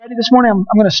study this morning.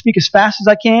 I'm going to speak as fast as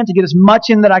I can to get as much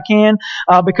in that I can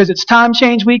because it's time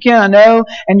change weekend, I know,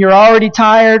 and you're already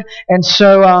tired. And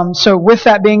so with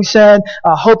that being said,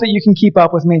 I hope that you can keep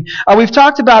up with me. We've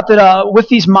talked about that with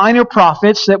these minor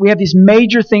prophets that we have these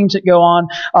major themes that go on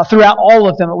throughout all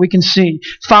of them that we can see.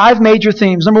 5 major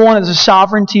themes. Number 1 is the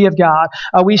sovereignty of God.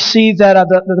 We see that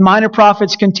the minor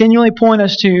prophets continually point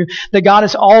us to that God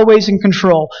is always in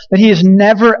control, that He is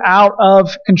never out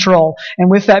of control. And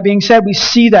with that being said, we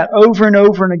see that over and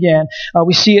over and again.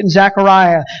 We see it in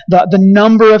Zechariah, the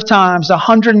number of times, the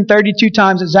 132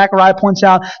 times that Zechariah points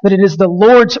out that it is the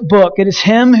Lord's book. It is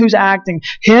Him who's acting,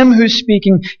 Him who's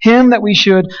speaking, Him that we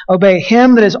should obey,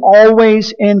 Him that is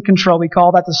always in control. We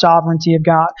call that the sovereignty of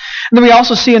God. And then we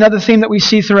also see another theme that we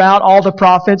see throughout all the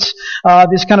prophets.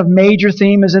 This kind of major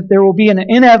theme is that there will be an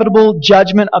inevitable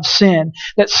judgment of sin,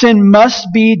 that sin must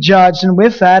be judged. And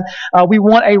with that, we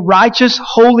want a righteous,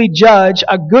 holy judge,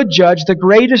 a good judge, the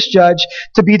greatest judge,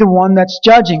 to be the one that's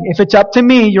judging. If it's up to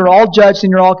me, you're all judged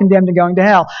and you're all condemned and going to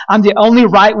hell. I'm the only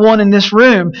right one in this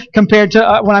room compared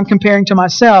to when I'm comparing to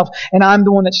myself, and I'm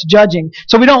the one that's judging.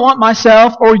 So we don't want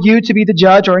myself or you to be the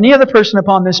judge or any other person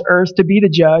upon this earth to be the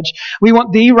judge. We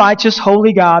want the righteous,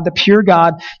 holy God, the pure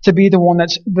God, to be the one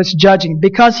that's judging,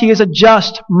 because He is a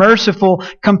just, merciful,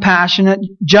 compassionate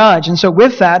judge. And so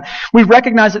with that, we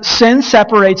recognize that sin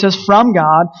separates us from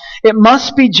God. It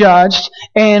must be judged,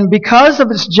 and because of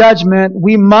its judgment,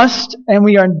 we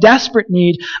are in desperate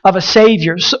need of a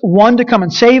Savior, one to come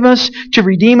and save us, to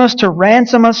redeem us, to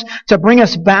ransom us, to bring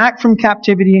us back from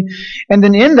captivity. And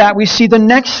then in that, we see the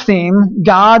next theme,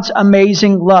 God's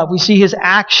amazing love. We see His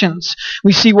actions.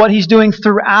 We see what He's doing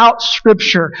throughout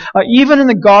Scripture. Even in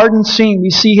the garden scene, we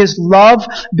see His love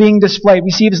being displayed.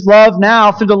 We see His love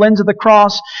now through the lens of the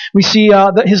cross. We see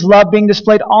His love being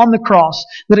displayed on the cross,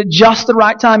 that at just the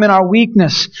right time in our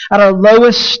weakness, at our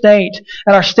lowest state,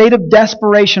 at our state of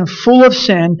desperation, full of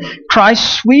sin,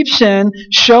 Christ sweeps in,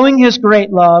 showing His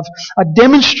great love,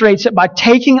 demonstrates it by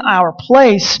taking our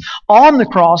place on the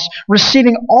cross,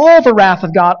 receiving all the wrath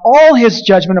of God, all His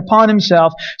judgment upon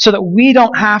Himself, so that we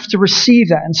don't have to receive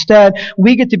that. Instead,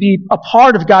 we get to be a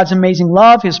part of God's amazing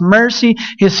love, His mercy,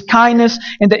 His kindness,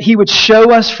 and that He would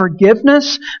show us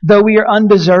forgiveness, though we are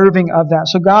undeserving of that.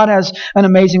 So God has an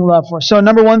amazing love for us. So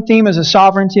number 1 theme is the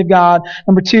sovereignty of God.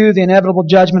 Number 2, the inevitable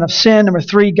judgment of sin. Number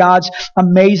 3, God's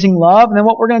amazing love. And then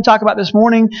what we're going to talk about this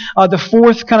morning, the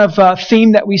 4th kind of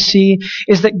theme that we see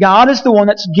is that God is the one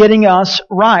that's getting us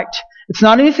right. It's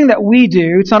not anything that we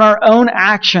do. It's not our own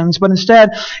actions, but instead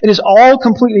it is all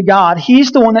completely God.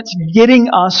 He's the one that's getting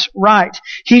us right.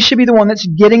 He should be the one that's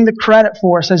getting the credit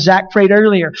for us, as Zach prayed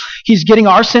earlier. He's getting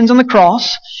our sins on the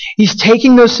cross. He's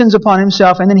taking those sins upon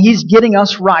Himself, and then He's getting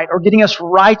us right, or getting us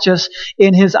righteous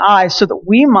in His eyes, so that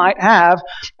we might have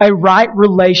a right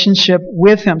relationship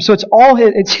with Him. So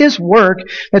it's His work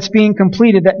that's being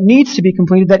completed, that needs to be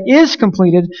completed, that is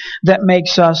completed, that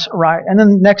makes us right. And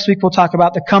then next week we'll talk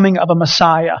about the coming of a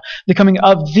Messiah, the coming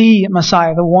of the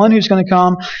Messiah, the one who's going to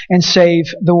come and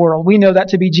save the world. We know that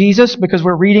to be Jesus because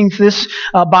we're reading this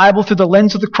Bible through the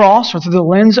lens of the cross, or through the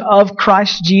lens of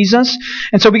Christ Jesus.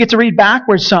 And so we get to read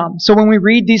backwards some. So when we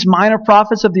read these minor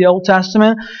prophets of the Old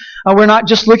Testament, we're not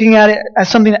just looking at it as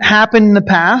something that happened in the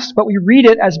past, but we read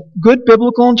it as good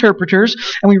biblical interpreters,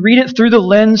 and we read it through the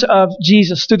lens of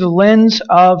Jesus, through the lens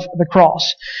of the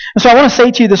cross. And so I want to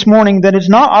say to you this morning that it's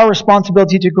not our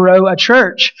responsibility to grow a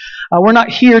church. We're not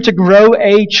here to grow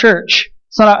a church.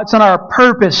 It's not our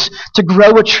purpose to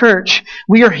grow a church.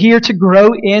 We are here to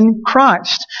grow in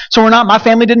Christ. So my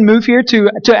family didn't move here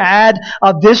to add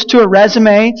this to a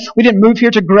resume. We didn't move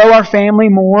here to grow our family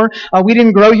more. We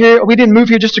didn't move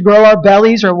here just to grow our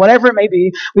bellies or whatever it may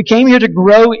be. We came here to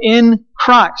grow in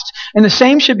Christ. And the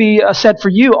same should be said for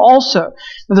you also.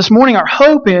 Now, this morning our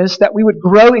hope is that we would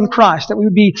grow in Christ, that we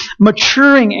would be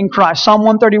maturing in Christ. Psalm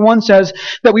 131 says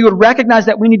that we would recognize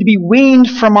that we need to be weaned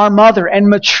from our mother and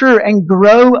mature and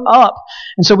grow up.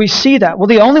 And so we see that. Well,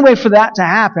 the only way for that to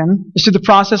happen is through the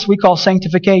process we call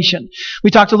sanctification.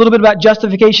 We talked a little bit about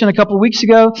justification a couple of weeks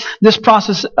ago. This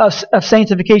process of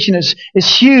sanctification is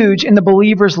huge in the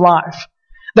believer's life.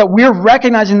 That we're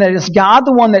recognizing that it's God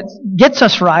the one that gets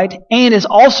us right and is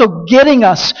also getting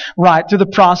us right through the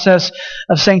process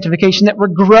of sanctification. That we're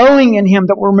growing in Him,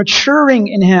 that we're maturing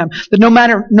in Him. That no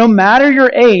matter your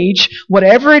age,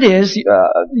 whatever it is,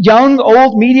 young,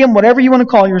 old, medium, whatever you want to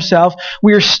call yourself,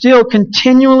 we are still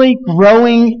continually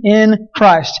growing in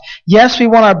Christ. Yes, we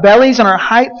want our bellies and our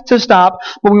height to stop,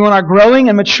 but we want our growing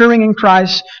and maturing in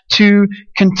Christ to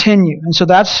continue. And so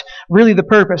that's really the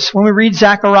purpose. When we read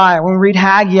Zechariah, when we read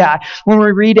Haggai, when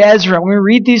we read Ezra, when we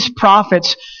read these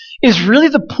prophets, is really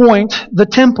the point, the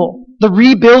temple. The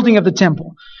rebuilding of the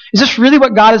temple. Is this really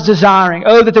what God is desiring?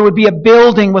 Oh, that there would be a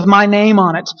building with my name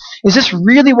on it. Is this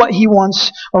really what He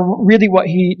wants or really what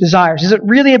He desires? Is it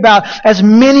really about as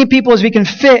many people as we can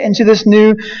fit into this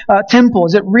new temple?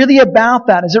 Is it really about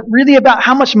that? Is it really about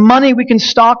how much money we can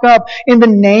stock up in the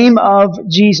name of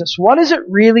Jesus? What is it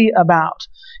really about?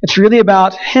 It's really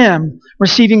about Him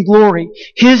receiving glory,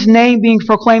 His name being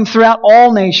proclaimed throughout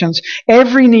all nations,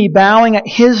 every knee bowing at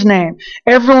His name,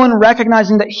 everyone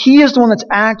recognizing that He is the one that's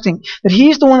acting, that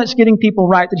He's the one that's getting people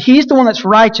right, that He's the one that's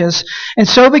righteous, and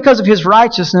so because of His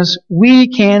righteousness, we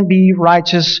can be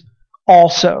righteous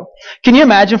also. Can you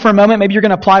imagine for a moment, maybe you're going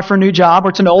to apply for a new job, or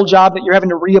it's an old job that you're having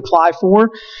to reapply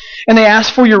for, and they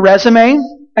ask for your resume,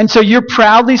 and so you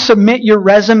proudly submit your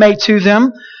resume to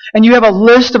them, and you have a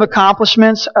list of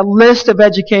accomplishments, a list of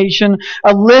education,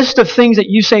 a list of things that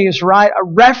you say is right,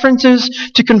 references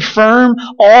to confirm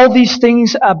all these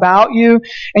things about you,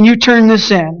 and you turn this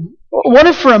in. What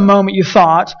if for a moment you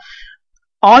thought,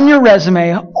 on your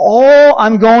resume, all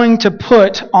I'm going to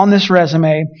put on this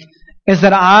resume is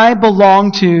that I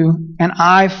belong to and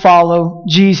I follow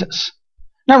Jesus.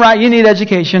 Now, right, you need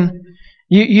education.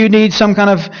 You need some kind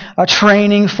of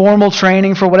training, formal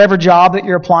training for whatever job that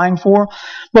you're applying for.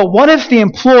 But what if the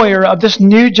employer of this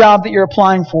new job that you're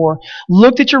applying for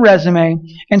looked at your resume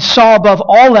and saw above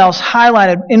all else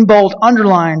highlighted in bold,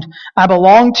 underlined, I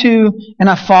belong to and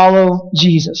I follow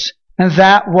Jesus. And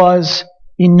that was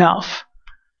enough.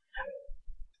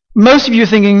 Most of you are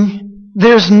thinking,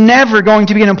 there's never going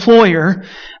to be an employer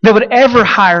that would ever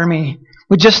hire me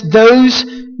with just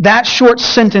that short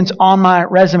sentence on my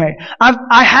resume.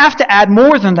 I have to add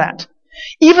more than that.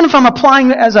 Even if I'm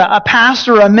applying as a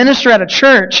pastor or a minister at a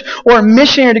church or a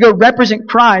missionary to go represent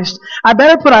Christ, I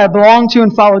better put I belong to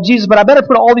and follow Jesus, but I better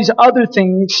put all these other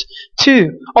things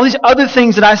too. All these other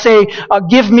things that I say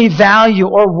give me value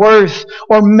or worth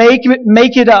or make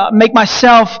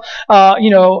myself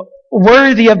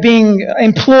worthy of being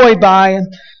employed by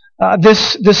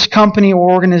this company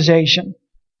or organization.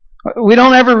 We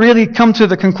don't ever really come to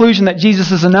the conclusion that Jesus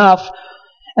is enough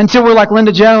until we're like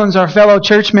Linda Jones, our fellow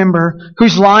church member,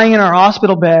 who's lying in our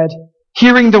hospital bed,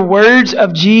 hearing the words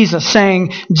of Jesus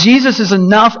saying, Jesus is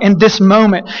enough in this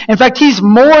moment. In fact, He's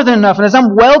more than enough. And as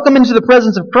I'm welcomed into the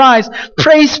presence of Christ,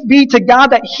 praise be to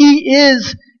God that He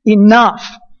is enough.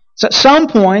 So at some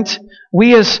point,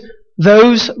 we as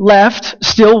those left,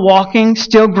 still walking,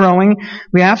 still growing,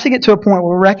 we have to get to a point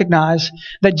where we recognize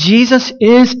that Jesus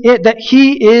is it, that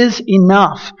He is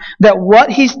enough. That what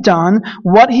He's done,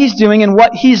 what He's doing, and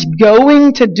what He's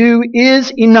going to do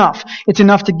is enough. It's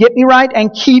enough to get me right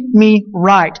and keep me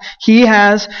right. He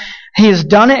has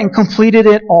done it and completed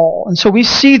it all. And so we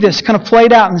see this kind of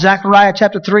played out in Zechariah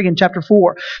chapter 3 and chapter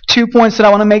 4. 2 points that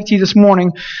I want to make to you this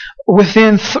morning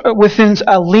within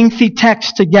a lengthy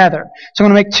text together. So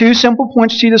I'm going to make 2 simple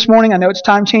points to you this morning. I know it's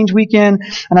time change weekend,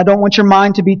 and I don't want your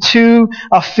mind to be too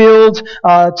filled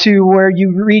to where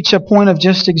you reach a point of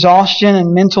just exhaustion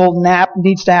and mental nap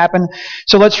needs to happen.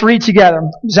 So let's read together.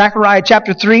 Zechariah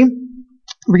chapter 3.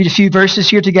 Read a few verses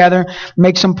here together,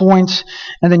 make some points,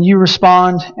 and then you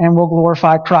respond, and we'll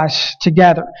glorify Christ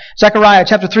together. Zechariah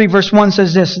chapter 3 verse 1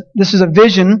 says this. This is a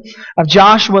vision of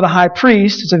Joshua the high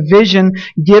priest. It's a vision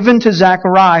given to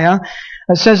Zechariah.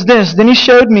 It says this, Then he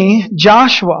showed me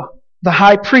Joshua the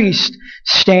high priest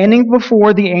standing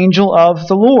before the angel of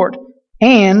the Lord,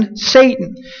 and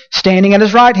Satan standing at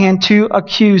his right hand to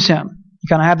accuse him. You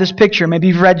kind of have this picture. Maybe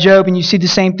you've read Job and you see the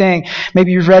same thing.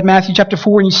 Maybe you've read Matthew chapter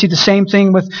 4 and you see the same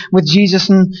thing with Jesus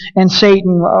and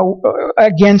Satan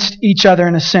against each other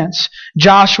in a sense.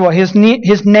 Joshua, his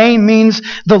name means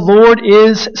the Lord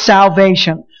is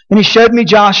salvation. And he showed me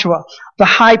Joshua, the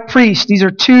high priest. These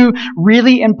are 2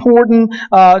 really important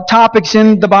topics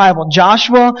in the Bible.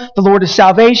 Joshua, the Lord is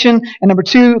salvation. And number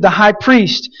 2, the high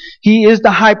priest. He is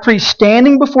the high priest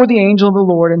standing before the angel of the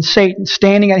Lord, and Satan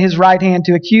standing at his right hand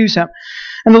to accuse him.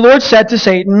 And the Lord said to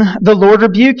Satan, The Lord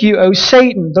rebuke you, O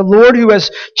Satan. The Lord who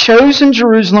has chosen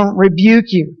Jerusalem rebuke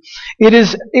you. It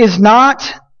is not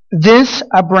this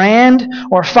a brand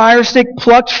or fire stick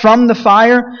plucked from the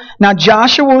fire? Now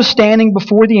Joshua was standing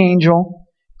before the angel,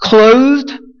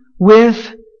 clothed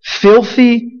with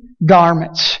filthy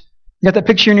garments. You got that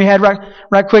picture in your head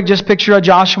right quick? Just picture a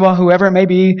Joshua, whoever it may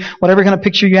be, whatever kind of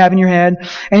picture you have in your head.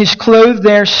 And he's clothed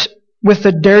there with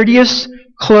the dirtiest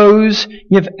clothes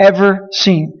you've ever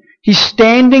seen. He's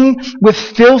standing with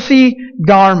filthy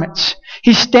garments.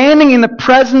 He's standing in the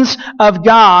presence of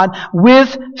God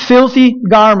with filthy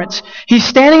garments. He's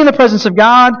standing in the presence of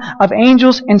God, of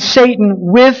angels, and Satan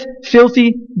with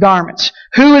filthy garments.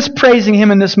 Who is praising him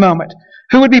in this moment?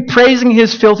 Who would be praising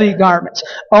his filthy garments?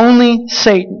 Only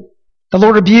Satan. The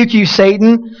Lord rebuke you,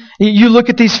 Satan. You look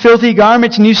at these filthy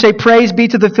garments and you say, praise be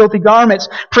to the filthy garments.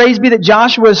 Praise be that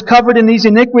Joshua is covered in these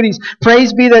iniquities.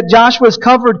 Praise be that Joshua is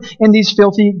covered in these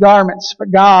filthy garments.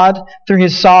 But God, through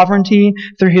His sovereignty,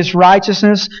 through His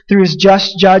righteousness, through His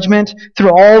just judgment,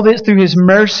 through all this, through His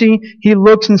mercy, He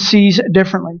looks and sees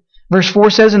differently. Verse 4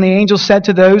 says, and the angel said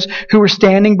to those who were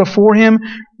standing before him,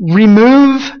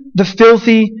 remove the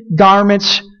filthy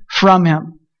garments from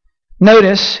him.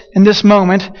 Notice, in this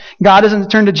moment, God doesn't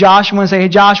turn to Joshua and say, hey,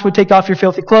 Joshua, take off your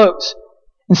filthy clothes.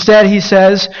 Instead, He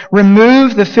says,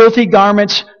 remove the filthy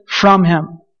garments from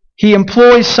him. He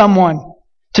employs someone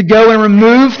to go and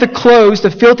remove the clothes, the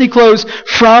filthy clothes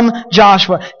from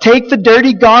Joshua. Take the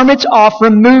dirty garments off,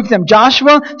 remove them.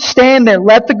 Joshua, stand there,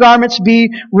 let the garments be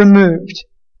removed.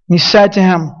 He said to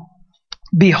him,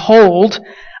 behold,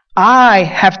 I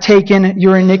have taken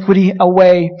your iniquity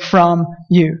away from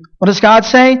you. What does God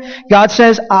say? God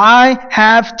says, I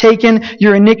have taken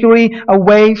your iniquity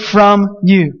away from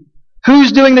you.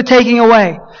 Who's doing the taking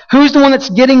away? Who's the one that's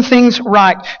getting things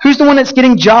right? Who's the one that's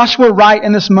getting Joshua right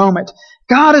in this moment?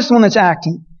 God is the one that's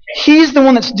acting. He's the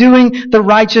one that's doing the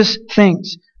righteous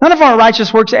things. None of our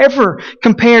righteous works ever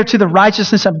compare to the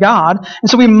righteousness of God. And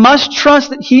so we must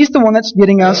trust that He's the one that's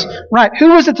getting us right.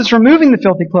 Who is it that's removing the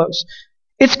filthy clothes?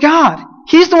 It's God.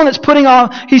 He's the one that's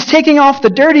He's taking off the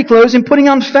dirty clothes and putting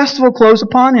on festival clothes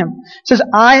upon him. It says,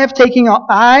 I have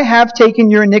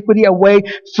taken your iniquity away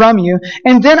from you,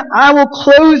 and then I will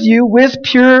clothe you with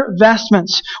pure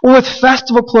vestments, or with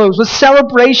festival clothes, with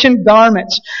celebration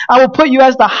garments. I will put you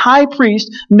as the high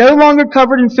priest, no longer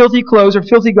covered in filthy clothes or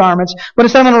filthy garments, but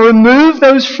instead I'm going to remove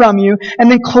those from you, and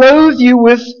then clothe you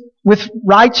with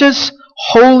righteous,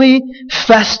 holy,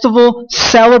 festival,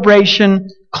 celebration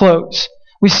clothes.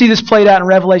 We see this played out in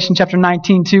Revelation chapter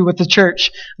 19 too with the church.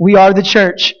 We are the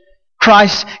church.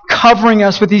 Christ covering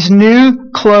us with these new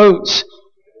clothes.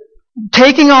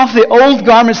 Taking off the old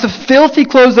garments, the filthy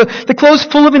clothes, the clothes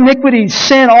full of iniquity,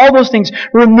 sin, all those things.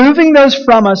 Removing those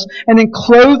from us and then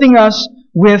clothing us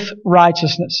with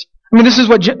righteousness. I mean, this is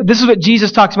what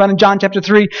Jesus talks about in John chapter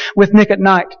 3 with Nick at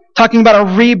night. Talking about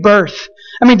a rebirth.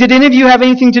 I mean, did any of you have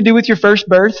anything to do with your first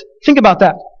birth? Think about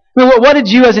that. I mean, what did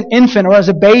you as an infant or as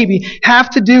a baby have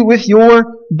to do with your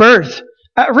birth?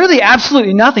 Really,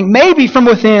 absolutely nothing. Maybe from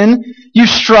within you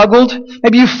struggled.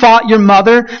 Maybe you fought your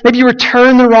mother. Maybe you were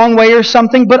turned the wrong way or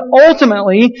something. But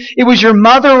ultimately, it was your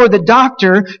mother or the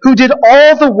doctor who did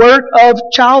all the work of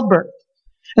childbirth.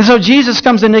 And so Jesus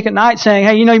comes to Nick at night saying,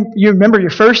 hey, you remember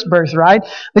your first birth, right?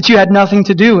 That you had nothing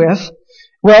to do with.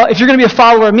 Well, if you're going to be a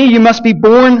follower of me, you must be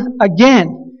born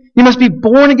again. You must be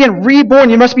born again, reborn.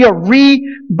 You must be a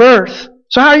rebirth.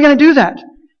 So how are you going to do that?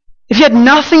 If you had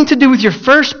nothing to do with your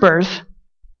first birth,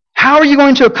 how are you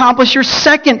going to accomplish your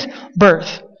second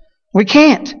birth? We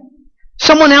can't.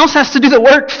 Someone else has to do the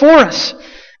work for us.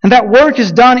 And that work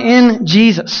is done in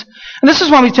Jesus. And this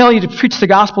is why we tell you to preach the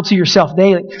gospel to yourself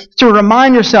daily. To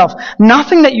remind yourself,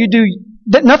 nothing that you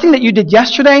did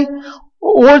yesterday,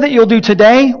 or that you'll do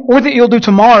today, or that you'll do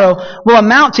tomorrow, will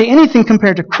amount to anything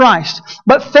compared to Christ.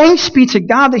 But thanks be to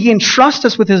God that He entrusts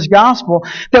us with His gospel,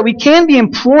 that we can be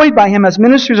employed by Him as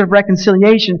ministers of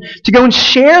reconciliation to go and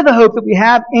share the hope that we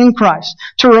have in Christ.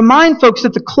 To remind folks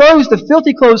that the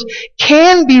filthy clothes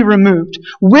can be removed,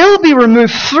 will be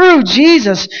removed through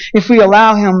Jesus if we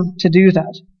allow Him to do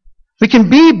that. We can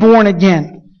be born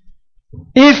again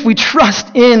if we trust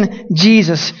in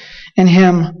Jesus and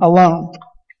Him alone.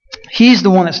 He's the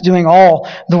one that's doing all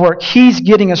the work. He's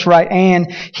getting us right, and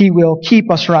He will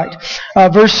keep us right.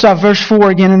 Verse 4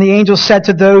 again, and the angel said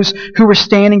to those who were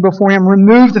standing before him,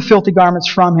 remove the filthy garments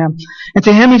from him. And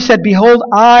to him he said, behold,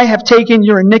 I have taken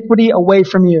your iniquity away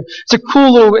from you. It's a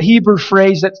cool little Hebrew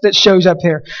phrase that shows up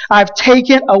here. I've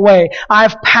taken away.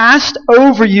 I've passed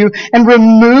over you and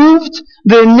removed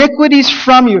the iniquities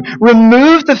from you.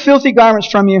 Removed the filthy garments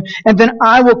from you, and then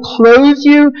I will clothe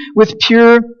you with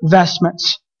pure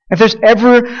vestments. If there's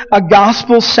ever a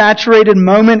gospel-saturated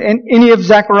moment in any of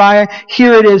Zechariah,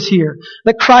 here it is here.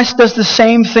 That Christ does the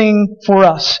same thing for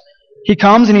us. He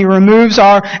comes and He removes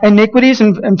our iniquities.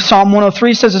 And Psalm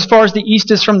 103 says, as far as the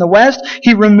east is from the west,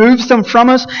 He removes them from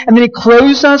us. And then He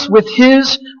clothes us with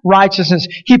His righteousness.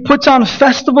 He puts on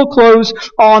festival clothes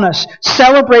on us.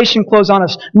 Celebration clothes on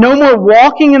us. No more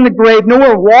walking in the grave. No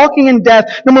more walking in death.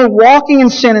 No more walking in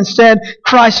sin. Instead,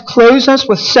 Christ clothes us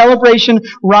with celebration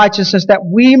righteousness that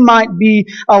we might be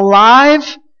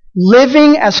alive,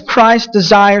 living as Christ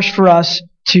desires for us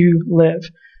to live.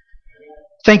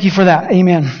 Thank you for that.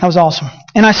 Amen. That was awesome.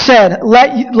 And I said,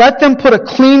 let them put a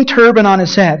clean turban on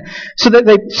his head. So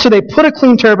they put a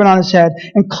clean turban on his head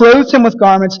and clothed him with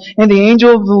garments, and the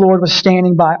angel of the Lord was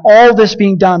standing by. All this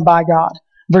being done by God.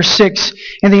 Verse 6,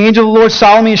 and the angel of the Lord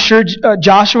solemnly assured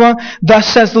Joshua, thus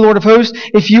says the Lord of hosts,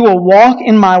 if you will walk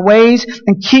in my ways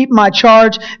and keep my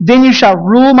charge, then you shall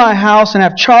rule my house and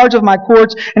have charge of my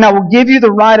courts, and I will give you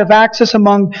the right of access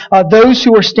among those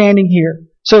who are standing here.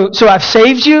 So I've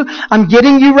saved you. I'm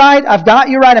getting you right. I've got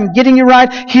you right. I'm getting you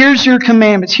right. Here's your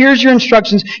commandments. Here's your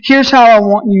instructions. Here's how I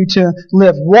want you to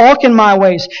live. Walk in my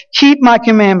ways. Keep my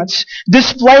commandments.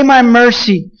 Display my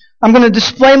mercy. I'm going to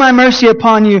display my mercy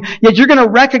upon you. Yet you're going to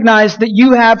recognize that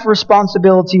you have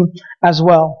responsibility as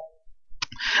well.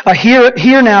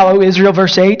 Hear now, O Israel,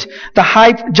 verse 8,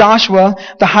 Joshua,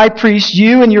 the high priest,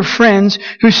 you and your friends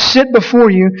who sit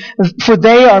before you, for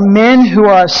they are men who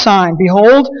are assigned.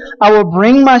 Behold, I will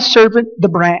bring my servant the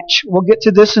branch. We'll get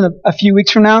to this in a few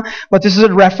weeks from now, but this is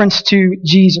a reference to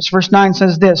Jesus. Verse 9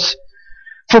 says this,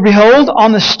 for behold,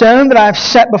 on the stone that I have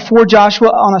set before Joshua,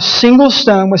 on a single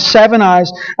stone with 7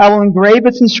 eyes, I will engrave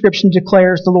its inscription,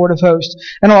 declares the Lord of hosts,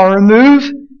 and I'll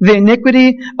remove the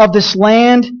iniquity of this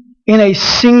land in a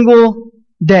single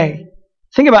day.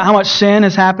 Think about how much sin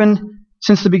has happened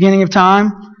since the beginning of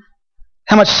time.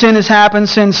 How much sin has happened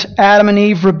since Adam and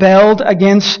Eve rebelled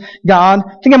against God.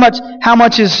 Think how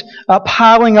much is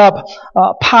piling up,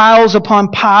 piles upon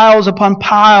piles upon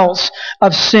piles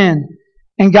of sin.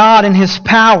 And God, in His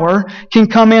power, can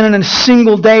come in a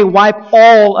single day, wipe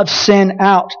all of sin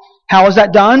out. How is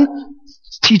that done?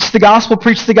 Teach the gospel,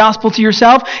 preach the gospel to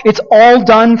yourself. It's all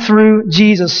done through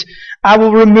Jesus. I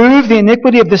will remove the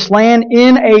iniquity of this land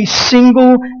in a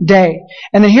single day.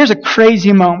 And then here's a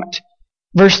crazy moment.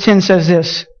 Verse 10 says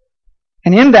this,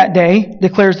 and in that day,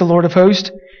 declares the Lord of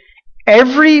hosts,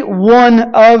 every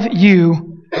one of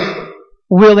you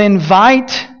will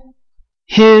invite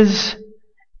his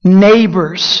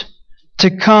neighbors to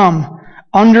come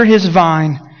under his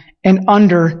vine and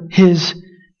under his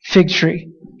fig tree.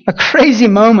 A crazy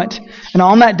moment. And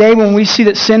on that day when we see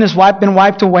that sin has been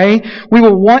wiped away, we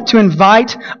will want to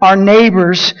invite our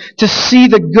neighbors to see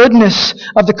the goodness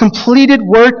of the completed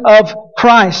work of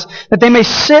Christ, that they may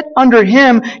sit under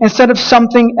Him instead of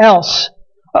something else.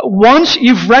 Once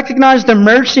you've recognized the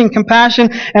mercy and compassion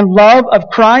and love of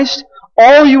Christ,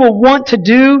 all you will want to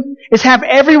do is have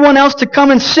everyone else to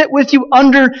come and sit with you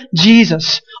under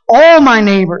Jesus. All my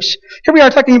neighbors. Here we are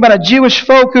talking about a Jewish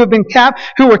folk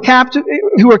who were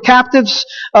captives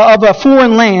of a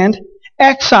foreign land,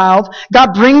 exiled.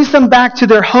 God brings them back to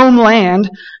their homeland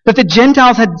that the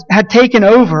Gentiles had taken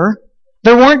over.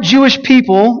 There weren't Jewish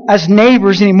people as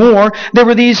neighbors anymore. There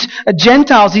were these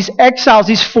Gentiles, these exiles,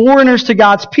 these foreigners to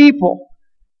God's people.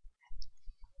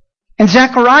 And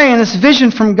Zechariah in this vision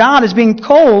from God is being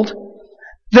told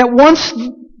that once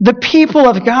the people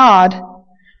of God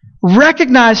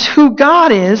recognize who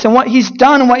God is and what He's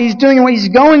done and what He's doing and what He's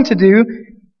going to do,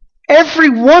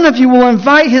 every one of you will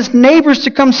invite his neighbors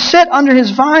to come sit under his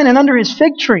vine and under his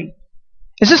fig tree.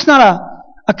 Is this not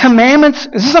a commandment?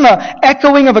 Is this not an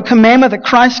echoing of a commandment that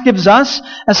Christ gives us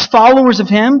as followers of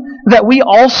Him? That we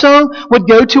also would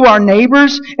go to our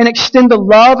neighbors and extend the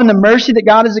love and the mercy that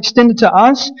God has extended to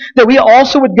us? That we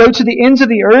also would go to the ends of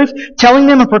the earth telling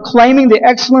them and proclaiming the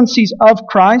excellencies of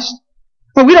Christ?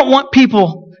 Well, we don't want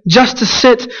people just to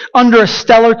sit under a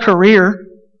stellar career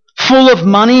full of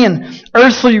money and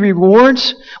earthly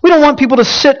rewards. We don't want people to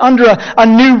sit under a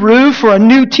new roof or a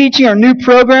new teaching or a new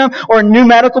program or a new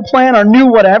medical plan or new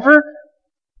whatever.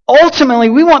 Ultimately,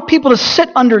 we want people to sit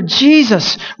under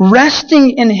Jesus,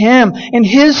 resting in Him, in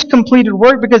His completed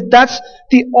work, because that's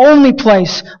the only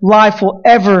place life will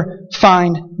ever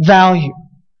find value.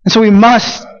 And so we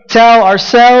must tell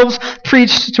ourselves,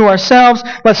 preach to ourselves,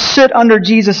 let's sit under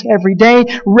Jesus every day,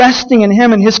 resting in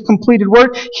Him and His completed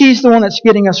work. He's the one that's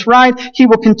getting us right. He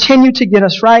will continue to get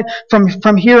us right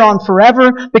from here on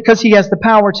forever because He has the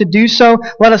power to do so.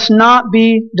 Let us not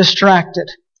be distracted.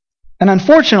 And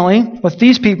unfortunately, with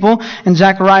these people in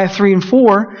Zechariah 3 and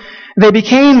 4, they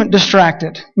became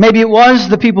distracted. Maybe it was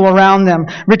the people around them.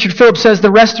 Richard Phillips says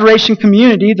the restoration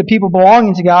community, the people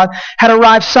belonging to God, had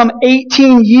arrived some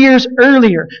 18 years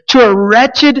earlier to a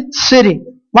wretched city.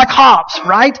 Like Hobbes,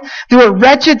 right? To a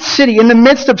wretched city in the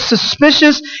midst of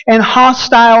suspicious and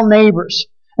hostile neighbors.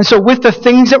 And so with the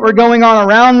things that were going on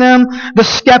around them, the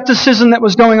skepticism that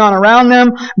was going on around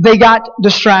them, they got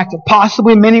distracted.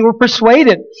 Possibly many were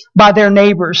persuaded by their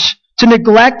neighbors to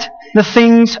neglect the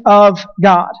things of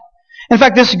God. In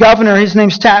fact, this governor, his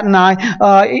name's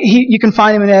Tattenai, you can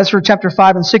find him in Ezra chapter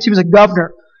 5 and 6. He was a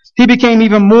governor. He became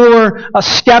even more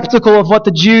skeptical of what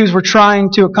the Jews were trying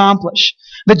to accomplish.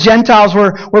 The Gentiles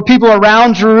were people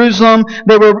around Jerusalem.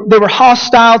 They were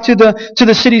hostile to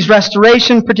the city's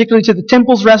restoration, particularly to the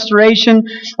temple's restoration,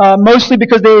 mostly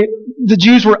because the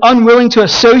Jews were unwilling to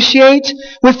associate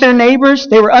with their neighbors.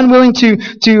 They were unwilling to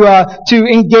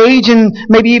engage in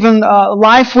maybe even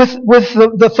life with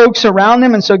the folks around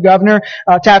them. And so Governor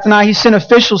Tattenai, he sent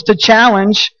officials to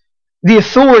challenge the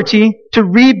authority to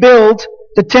rebuild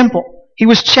the temple. He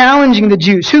was challenging the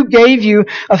Jews. Who gave you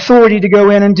authority to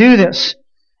go in and do this?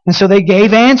 And so they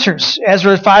gave answers.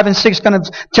 Ezra 5 and 6 kind of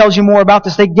tells you more about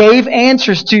this. They gave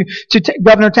answers to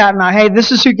Governor Tattenai. Hey,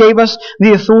 this is who gave us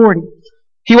the authority.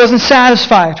 He wasn't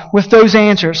satisfied with those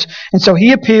answers. And so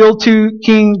he appealed to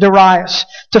King Darius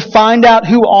to find out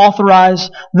who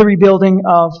authorized the rebuilding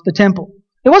of the temple.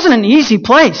 It wasn't an easy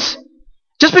place.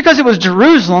 Just because it was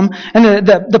Jerusalem and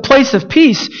the place of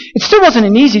peace, it still wasn't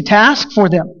an easy task for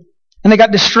them. And they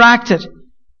got distracted,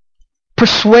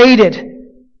 persuaded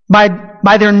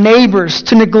by their neighbors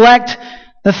to neglect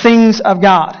the things of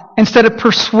God, instead of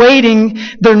persuading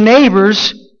their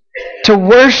neighbors to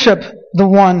worship the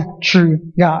one true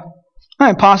God.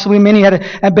 Right, possibly many had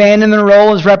abandoned their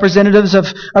role as representatives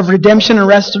of redemption and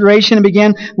restoration and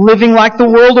began living like the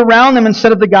world around them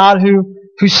instead of the God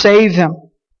who saved them.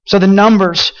 So the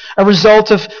numbers, a result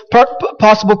of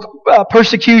possible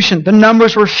persecution, the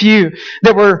numbers were few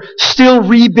that were still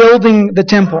rebuilding the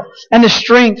temple. And the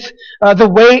strength, the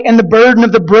weight and the burden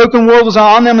of the broken world was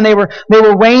on them, and they were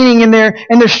waning in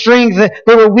their strength.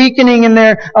 They were weakening in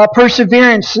their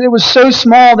perseverance. It was so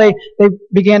small they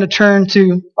began to turn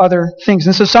to other things.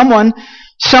 And so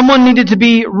someone needed to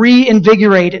be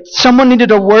reinvigorated. Someone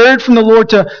needed a word from the Lord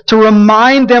to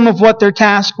remind them of what their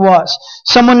task was.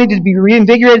 Someone needed to be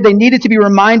reinvigorated. They needed to be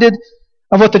reminded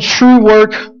of what the true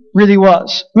work really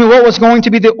was. I mean, what was going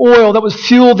to be the oil that would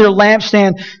fuel their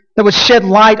lampstand, that would shed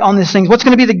light on these things? What's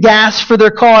going to be the gas for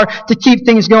their car to keep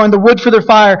things going? The wood for their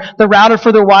fire? The router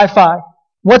for their Wi-Fi?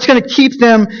 What's going to keep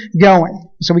them going?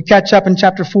 So we catch up in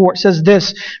chapter 4. It says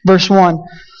this, verse 1.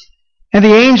 And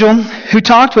the angel who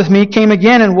talked with me came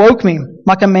again and woke me,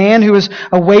 like a man who is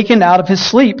awakened out of his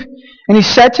sleep. And he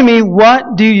said to me,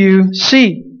 "What do you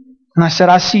see?" And I said,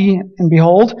 "I see, and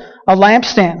behold, a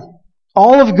lampstand,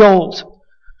 all of gold,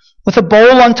 with a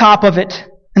bowl on top of it,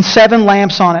 and 7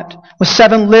 lamps on it, with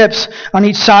 7 lips on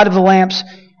each side of the lamps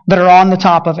that are on the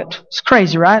top of it." It's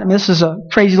crazy, right? I mean, this is a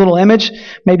crazy little image,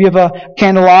 maybe of a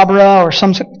candelabra or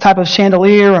some type of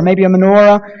chandelier or maybe a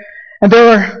menorah. And there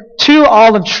were 2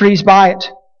 olive trees by it,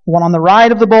 one on the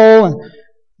right of the bowl and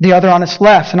the other on its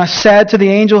left. And I said to the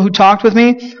angel who talked with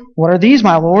me, "What are these,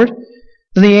 my Lord?"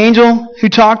 Then the angel who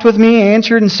talked with me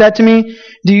answered and said to me,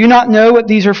 "Do you not know what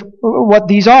these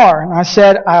are?" And I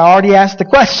said, "I already asked the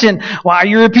question. Why are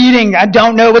you repeating? I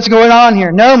don't know what's going on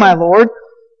here." "No, my Lord."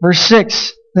 Verse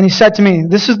 6. Then he said to me,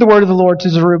 "This is the word of the Lord to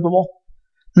Zerubbabel.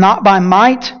 Not by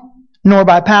might, nor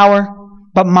by power,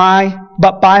 but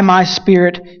by my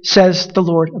Spirit, says the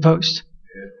Lord of hosts."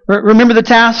 Remember the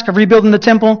task of rebuilding the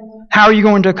temple? How are you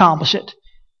going to accomplish it?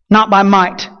 Not by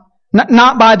might.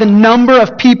 Not by the number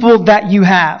of people that you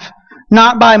have.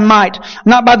 Not by might.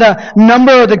 Not by the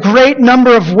number or the great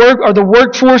number of work or the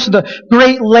workforce or the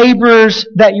great laborers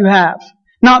that you have.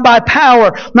 Not by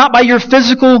power. Not by your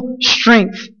physical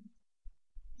strength.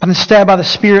 But instead by the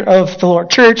Spirit of the Lord.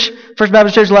 Church, First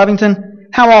Baptist Church Lovington,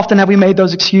 how often have we made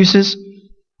those excuses?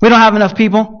 We don't have enough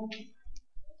people.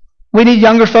 We need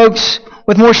younger folks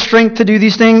with more strength to do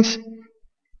these things.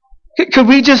 Could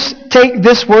we just take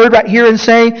this word right here and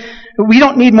say, we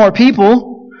don't need more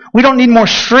people. We don't need more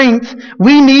strength.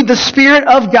 We need the Spirit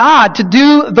of God to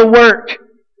do the work.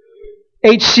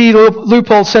 H.C.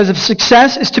 Leupold says, if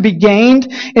success is to be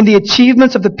gained in the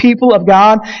achievements of the people of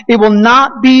God, it will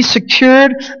not be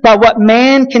secured by what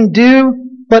man can do,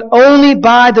 but only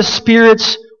by the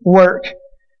Spirit's work.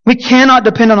 We cannot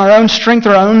depend on our own strength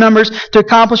or our own numbers to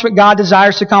accomplish what God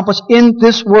desires to accomplish in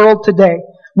this world today.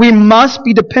 We must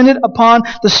be dependent upon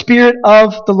the Spirit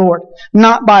of the Lord.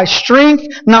 Not by strength,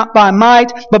 not by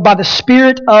might, but by the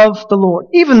Spirit of the Lord.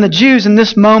 Even the Jews in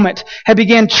this moment had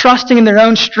began trusting in their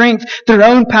own strength, their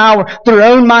own power, their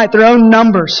own might, their own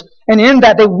numbers. And in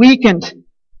that they weakened.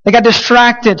 They got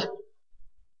distracted.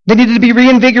 They needed to be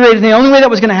reinvigorated. And the only way that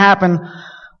was going to happen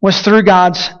was through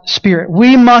God's Spirit.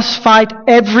 We must fight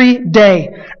every day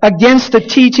against the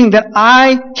teaching that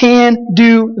I can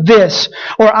do this,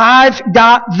 or I've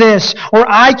got this, or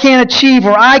I can achieve,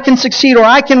 or I can succeed, or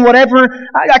I can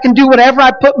do whatever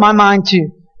I put my mind to,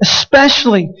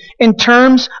 especially in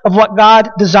terms of what God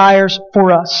desires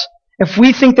for us. If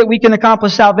we think that we can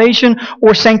accomplish salvation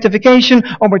or sanctification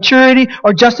or maturity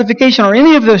or justification or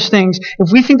any of those things,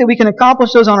 if we think that we can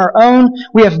accomplish those on our own,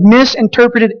 we have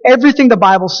misinterpreted everything the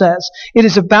Bible says. It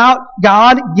is about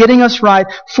God getting us right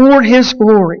for His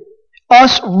glory.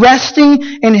 Us resting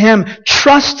in Him,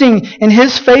 trusting in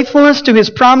His faithfulness to His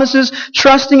promises,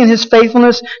 trusting in His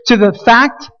faithfulness to the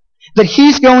fact that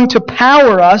He's going to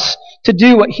power us to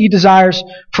do what He desires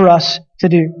for us to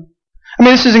do. I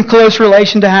mean, this is in close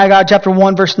relation to Haggai chapter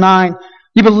 1, verse 9.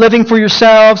 You've been living for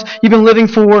yourselves. You've been living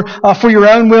for your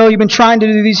own will. You've been trying to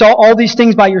do all these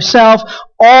things by yourself.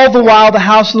 All the while, the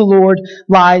house of the Lord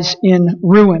lies in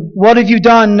ruin. What have you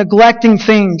done neglecting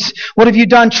things? What have you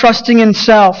done trusting in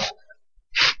self?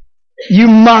 You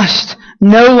must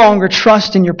no longer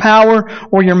trust in your power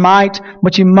or your might,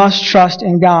 but you must trust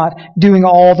in God doing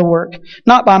all the work.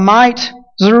 Not by might,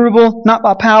 Zerubbabel, not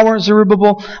by power,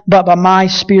 Zerubbabel, but by my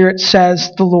Spirit,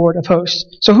 says the Lord of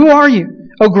hosts. So who are you,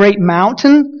 O great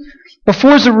mountain?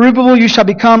 Before Zerubbabel you shall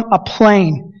become a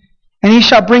plain, and he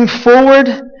shall bring forward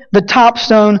the top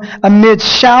stone amid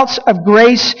shouts of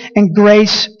grace and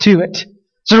grace to it.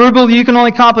 Zerubbabel, you can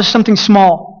only accomplish something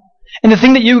small. And the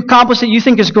thing that you accomplish that you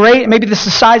think is great, maybe this is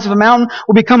the size of a mountain,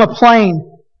 will become a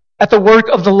plain at the work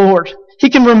of the Lord. He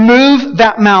can remove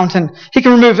that mountain. He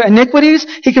can remove iniquities.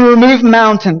 He can remove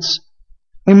mountains.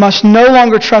 We must no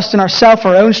longer trust in ourselves,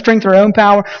 our own strength, our own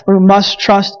power. We must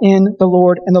trust in the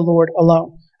Lord and the Lord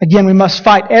alone. Again, we must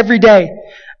fight every day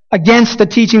against the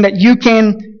teaching that you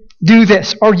can do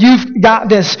this, or you've got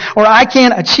this, or I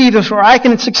can achieve this, or I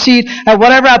can succeed at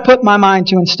whatever I put my mind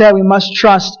to. Instead, we must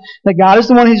trust that God is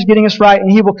the one who's getting us right,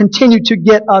 and He will continue to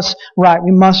get us right. We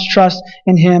must trust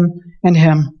in Him and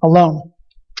Him alone.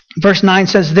 Verse 8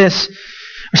 says this,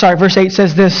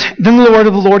 Then the word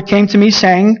of the Lord came to me,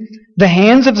 saying, The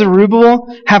hands of Zerubbabel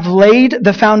have laid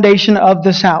the foundation of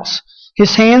this house.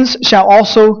 His hands shall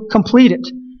also complete it.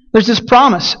 There's this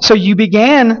promise. So you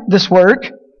began this work,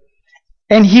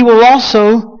 and He will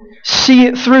also see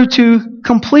it through to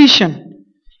completion.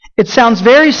 It sounds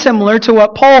very similar to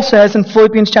what Paul says in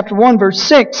Philippians chapter 1, verse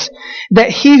 6,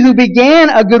 that He who began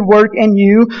a good work in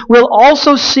you will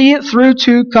also see it through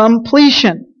to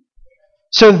completion.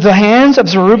 So the hands of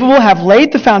Zerubbabel have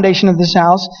laid the foundation of this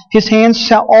house. His hands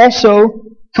shall also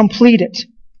complete it.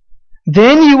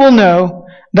 Then you will know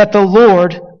that the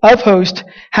Lord of hosts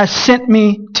has sent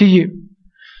me to you.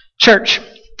 Church,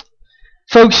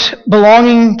 folks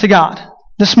belonging to God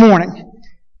this morning,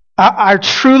 I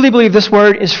truly believe this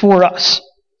word is for us.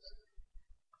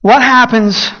 What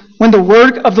happens when the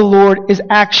work of the Lord is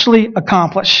actually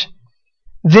accomplished?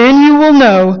 Then you will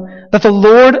know that the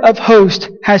Lord of hosts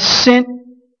has sent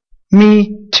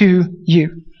me to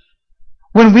you.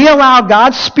 When we allow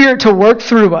God's Spirit to work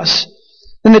through us,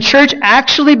 then the church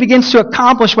actually begins to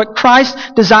accomplish what Christ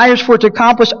desires for it to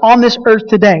accomplish on this earth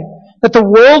today. That the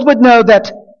world would know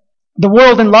that the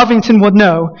world in Lovington would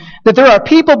know that there are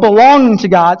people belonging to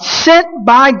God, sent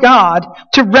by God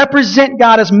to represent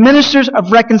God as ministers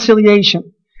of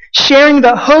reconciliation, sharing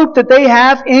the hope that they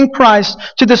have in Christ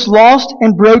to this lost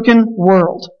and broken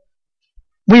world.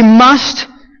 We must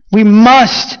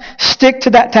stick to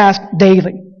that task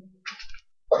daily.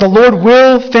 The Lord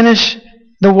will finish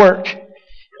the work.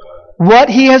 What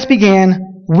He has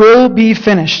began will be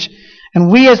finished. And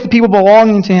we as the people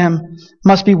belonging to Him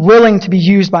must be willing to be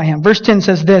used by Him. Verse 10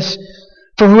 says this,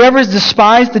 For whoever has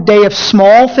despised the day of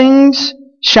small things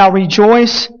shall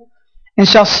rejoice and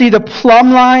shall see the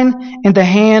plumb line in the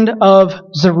hand of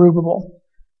Zerubbabel.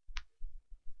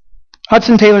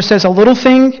 Hudson Taylor says, a little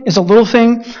thing is a little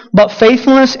thing, but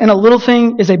faithfulness in a little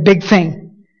thing is a big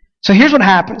thing. So here's what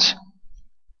happens.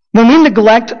 When we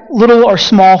neglect little or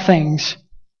small things,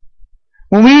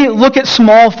 when we look at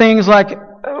small things like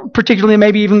particularly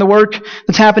maybe even the work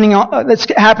that's happening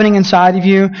inside of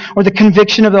you, or the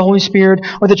conviction of the Holy Spirit,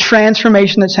 or the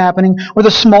transformation that's happening, or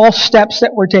the small steps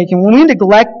that we're taking, when we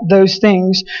neglect those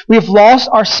things, we have lost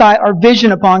our sight, our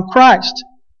vision upon Christ.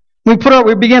 We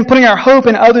begin putting our hope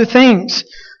in other things,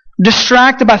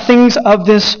 distracted by things of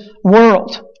this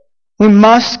world. We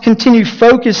must continue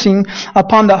focusing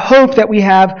upon the hope that we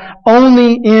have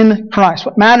only in Christ.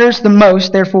 What matters the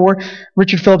most, therefore,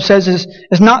 Richard Phillips says,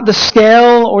 is not the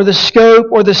scale or the scope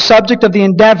or the subject of the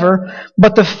endeavor,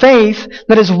 but the faith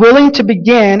that is willing to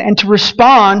begin and to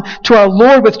respond to our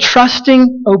Lord with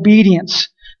trusting obedience.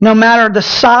 No matter the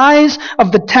size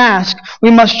of the task,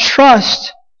 we must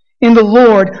trust in the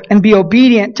Lord and be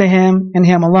obedient to Him and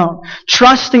Him alone.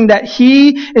 Trusting that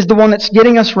He is the one that's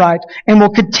getting us right and will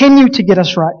continue to get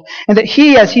us right. And that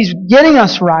He, as He's getting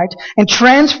us right and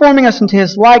transforming us into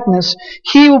His likeness,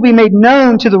 He will be made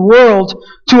known to the world,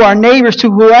 to our neighbors, to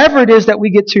whoever it is that we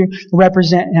get to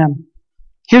represent Him.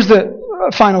 Here's the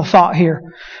final thought here.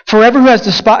 Whoever has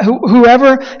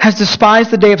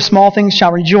despised the day of small things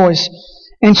shall rejoice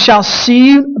and shall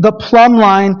see the plumb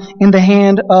line in the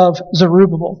hand of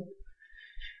Zerubbabel.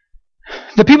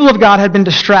 The people of God had been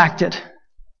distracted.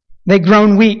 They'd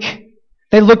grown weak.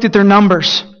 They looked at their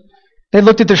numbers. They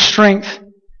looked at their strength.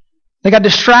 They got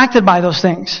distracted by those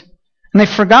things. And they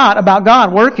forgot about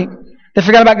God working. They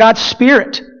forgot about God's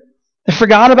Spirit. They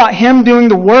forgot about Him doing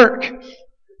the work.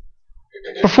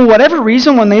 But for whatever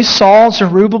reason, when they saw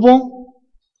Zerubbabel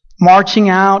marching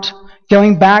out,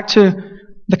 going back to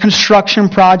the construction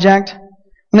project,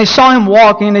 when they saw him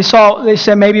walking, they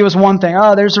said maybe it was one thing.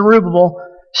 Oh, there's Zerubbabel,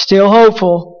 still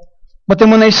hopeful. But then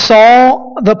when they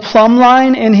saw the plumb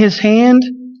line in his hand,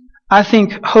 I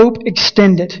think hope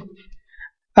extended.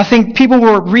 I think people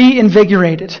were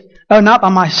reinvigorated. Oh, not by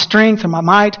my strength or my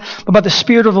might, but by the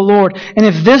Spirit of the Lord. And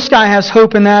if this guy has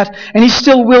hope in that, and he's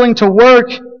still willing to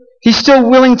work, he's still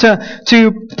willing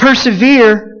to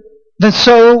persevere, then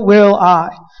so will I.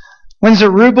 When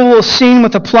Zerubbabel was seen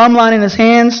with the plumb line in his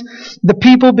hands, the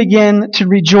people begin to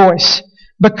rejoice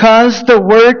because the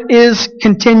work is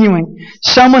continuing.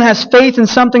 Someone has faith in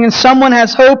something and someone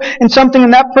has hope in something,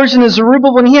 and that person is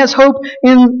Zerubbabel and he has hope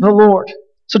in the Lord.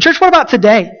 So church, what about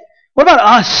today? What about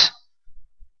us?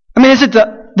 I mean, is it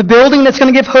the building that's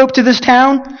going to give hope to this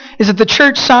town? Is it the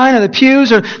church sign or the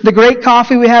pews or the great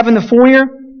coffee we have in the foyer?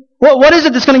 What is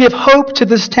it that's going to give hope to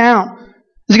this town?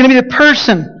 Is it going to be the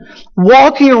person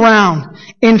walking around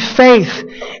in faith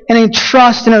and in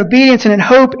trust and obedience and in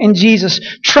hope in Jesus,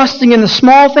 trusting in the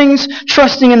small things,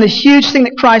 trusting in the huge thing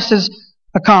that Christ has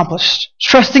accomplished,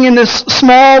 trusting in this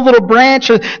small little branch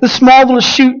or the small little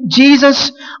shoot,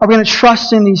 Jesus? Are we going to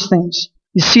trust in these things?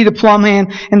 You see the plumb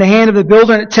hand in the hand of the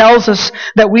builder, and it tells us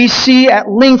that we see at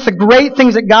length the great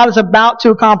things that God is about to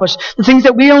accomplish, the things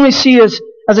that we only see as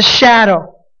a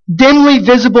shadow, dimly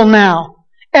visible now,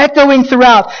 echoing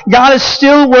throughout. God is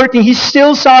still working. He's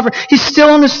still sovereign. He's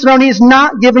still on His throne. He is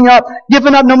not giving up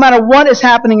no matter what is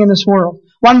happening in this world.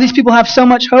 Why do these people have so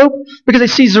much hope? Because they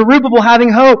see Zerubbabel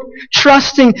having hope,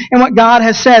 trusting in what God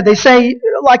has said. They say,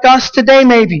 like us today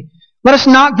maybe, let us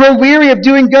not grow weary of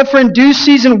doing good, for in due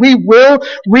season we will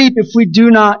reap if we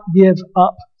do not give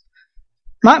up.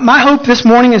 My hope this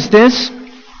morning is this,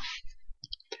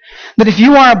 that if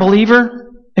you are a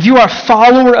believer, if you are a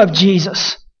follower of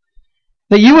Jesus,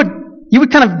 that you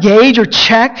would kind of gauge or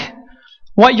check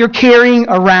what you're carrying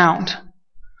around.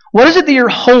 What is it that you're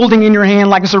holding in your hand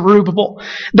like Zerubbabel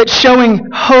that's showing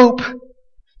hope,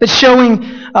 that's showing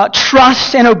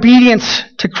trust and obedience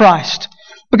to Christ?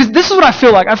 Because this is what I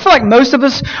feel like. I feel like most of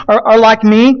us are like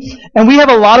me, and we have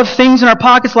a lot of things in our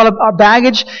pockets, a lot of our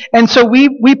baggage, and so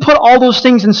we put all those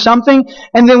things in something,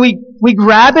 and then we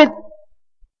grab it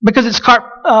because it's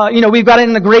we've got it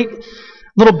in a great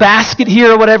little basket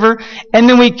here or whatever, and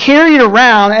then we carry it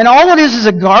around, and all it is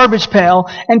a garbage pail,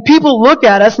 and people look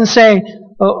at us and say,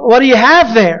 what do you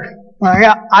have there? Well,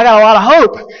 I got a lot of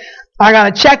hope. I got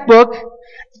a checkbook.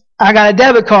 I got a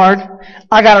debit card.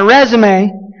 I got a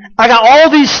resume. I got all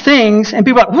these things, and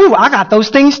people are like, ooh, I got those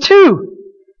things too.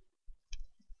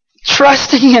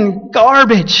 Trusting in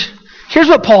garbage. Here's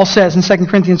what Paul says in 2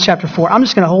 Corinthians chapter 4. I'm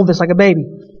just going to hold this like a baby.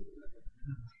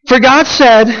 For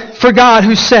God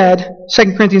who said,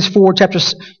 2 Corinthians 4,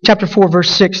 chapter 4, verse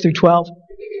 6 through 12.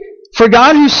 For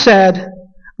God who said,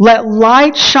 let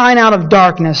light shine out of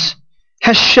darkness,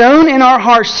 has shone in our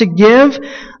hearts to give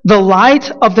the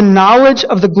light of the knowledge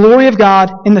of the glory of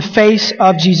God in the face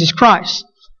of Jesus Christ.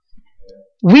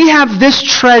 We have this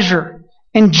treasure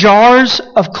in jars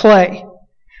of clay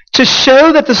to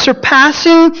show that the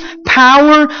surpassing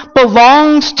power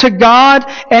belongs to God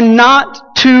and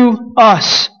not to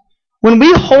us. When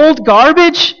we hold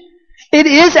garbage, it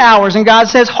is ours, and God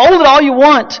says, hold it all you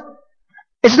want.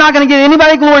 It's not going to give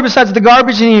anybody glory besides the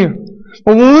garbage in you.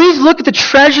 But when we look at the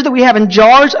treasure that we have in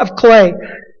jars of clay,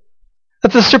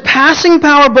 that the surpassing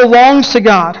power belongs to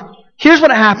God, here's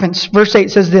what happens. Verse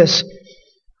 8 says this,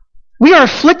 we are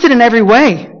afflicted in every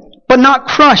way, but not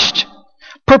crushed,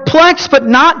 perplexed, but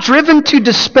not driven to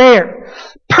despair,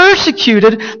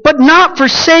 persecuted, but not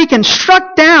forsaken,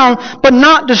 struck down, but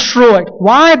not destroyed.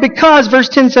 Why? Because, verse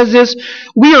 10 says this,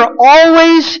 we are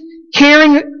always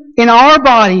carrying in our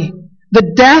body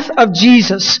the death of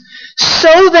Jesus,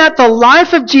 so that the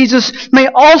life of Jesus may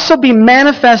also be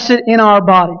manifested in our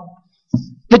body.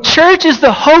 The church is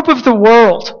the hope of the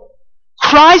world.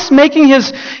 Christ making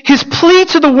His plea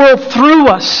to the world through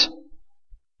us.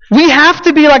 We have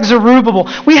to be like Zerubbabel.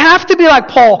 We have to be like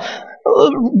Paul.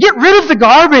 Get rid of the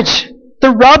garbage,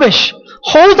 the rubbish.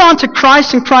 Hold on to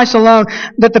Christ and Christ alone,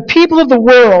 that the people of the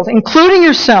world, including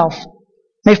yourself,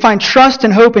 may find trust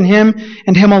and hope in Him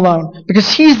and Him alone.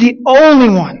 Because He's the only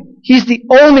one. He's the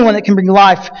only one that can bring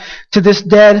life to this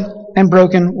dead and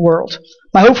broken world.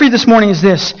 My hope for you this morning is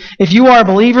this. If you are a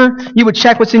believer, you would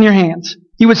check what's in your hands.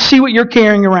 You would see what you're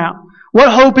carrying around. What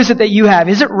hope is it that you have?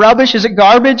 Is it rubbish? Is it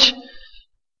garbage?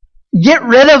 Get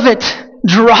rid of it.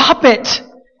 Drop it.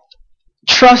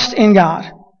 Trust in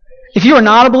God. If you are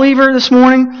not a believer this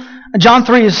morning, John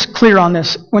 3 is clear on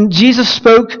this. When Jesus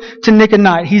spoke to Nick at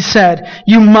night, He said,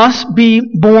 you must be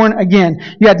born again.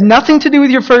 You had nothing to do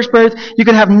with your first birth. You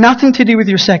can have nothing to do with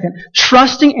your second.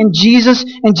 Trusting in Jesus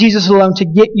and Jesus alone to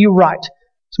get you right.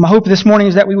 So my hope this morning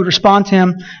is that we would respond to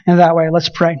Him in that way. Let's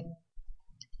pray.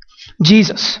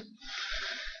 Jesus,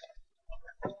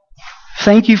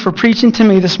 thank You for preaching to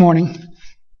me this morning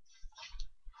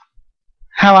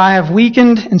how I have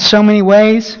weakened in so many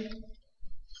ways,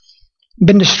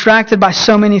 been distracted by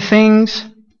so many things,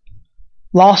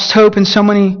 lost hope in so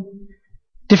many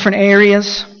different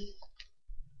areas.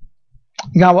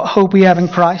 God, what hope we have in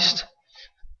Christ.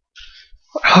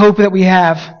 What hope that we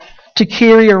have to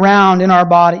carry around in our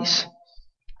bodies.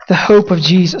 The hope of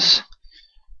Jesus.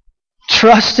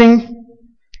 Trusting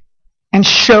and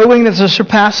showing that the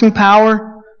surpassing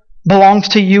power belongs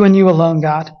to You and You alone,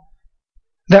 God.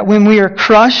 That when we are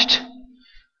crushed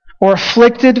or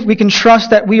afflicted, we can trust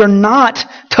that we are not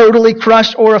totally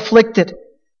crushed or afflicted.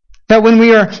 That when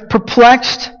we are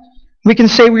perplexed, we can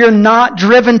say we are not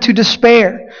driven to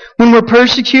despair. When we're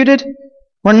persecuted,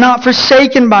 we're not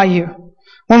forsaken by You.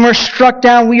 When we're struck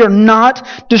down, we are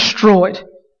not destroyed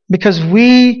because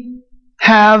we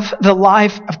have the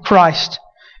life of Christ,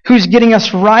 who's getting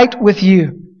us right with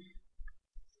You.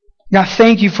 God,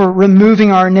 thank You for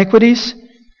removing our iniquities,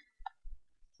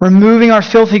 removing our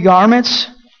filthy garments,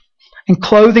 and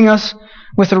clothing us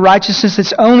with the righteousness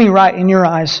that's only right in Your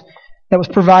eyes that was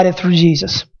provided through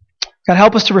Jesus. God,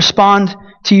 help us to respond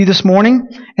to You this morning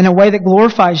in a way that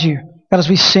glorifies You. God, as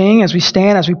we sing, as we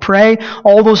stand, as we pray,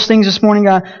 all those things this morning,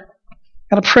 God,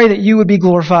 I pray that You would be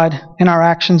glorified in our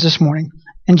actions this morning.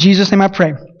 In Jesus' name I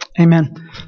pray. Amen.